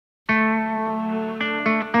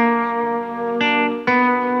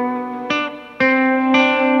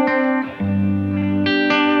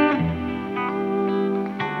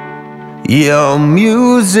Your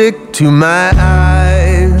music to my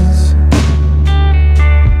eyes.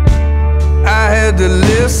 I had to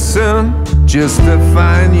listen just to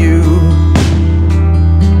find you.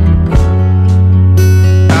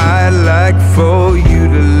 I'd like for you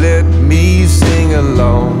to let me sing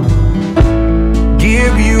along,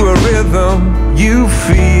 give you a rhythm you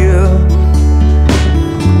feel.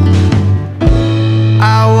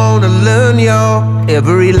 I wanna learn your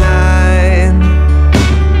every line.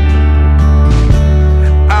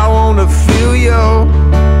 I wanna fill your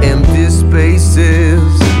empty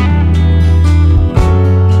spaces.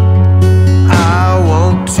 I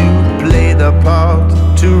want to play the part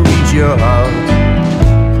to reach your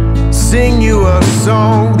heart, sing you a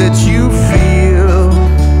song that you feel.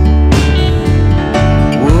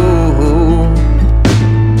 Whoa.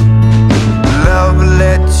 Love,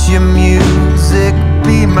 let your music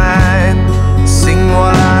be mine. Sing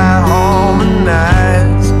while I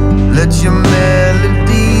harmonize. Let your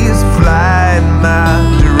melodies fly in my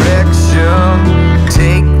direction.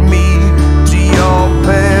 Take me to your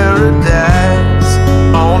paradise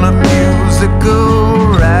on a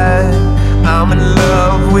musical ride. I'm in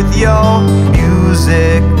love with your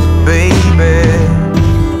music, baby.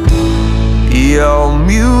 Your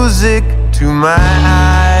music to my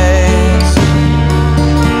eyes.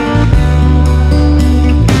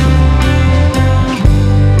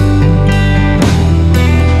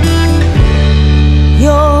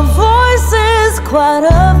 Your voice is quite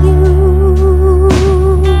of you.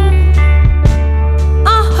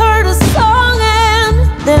 I heard a song and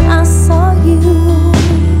then I saw you.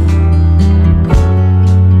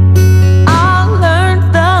 I learned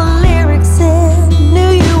the lyrics and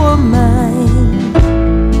knew you were mine.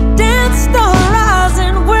 Danced the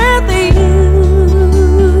horizon with you.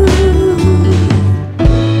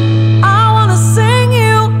 I wanna sing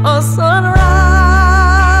you a sunrise.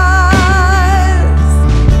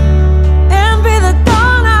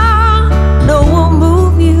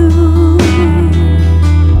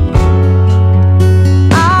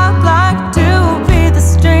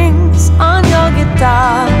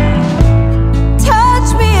 Touch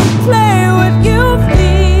me and play what you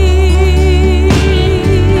feel.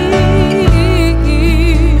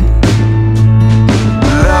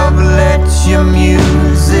 Love, let your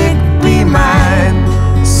music be mine.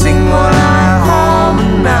 Sing while I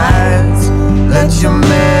harmonize. Let your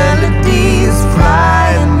melodies fly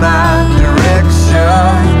in my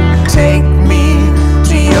direction. Take me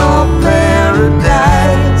to your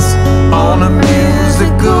paradise on a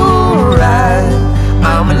musical ride.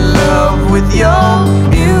 I'm in love with your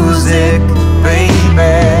music,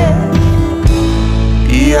 baby.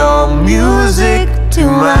 Your music to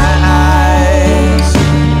my eyes.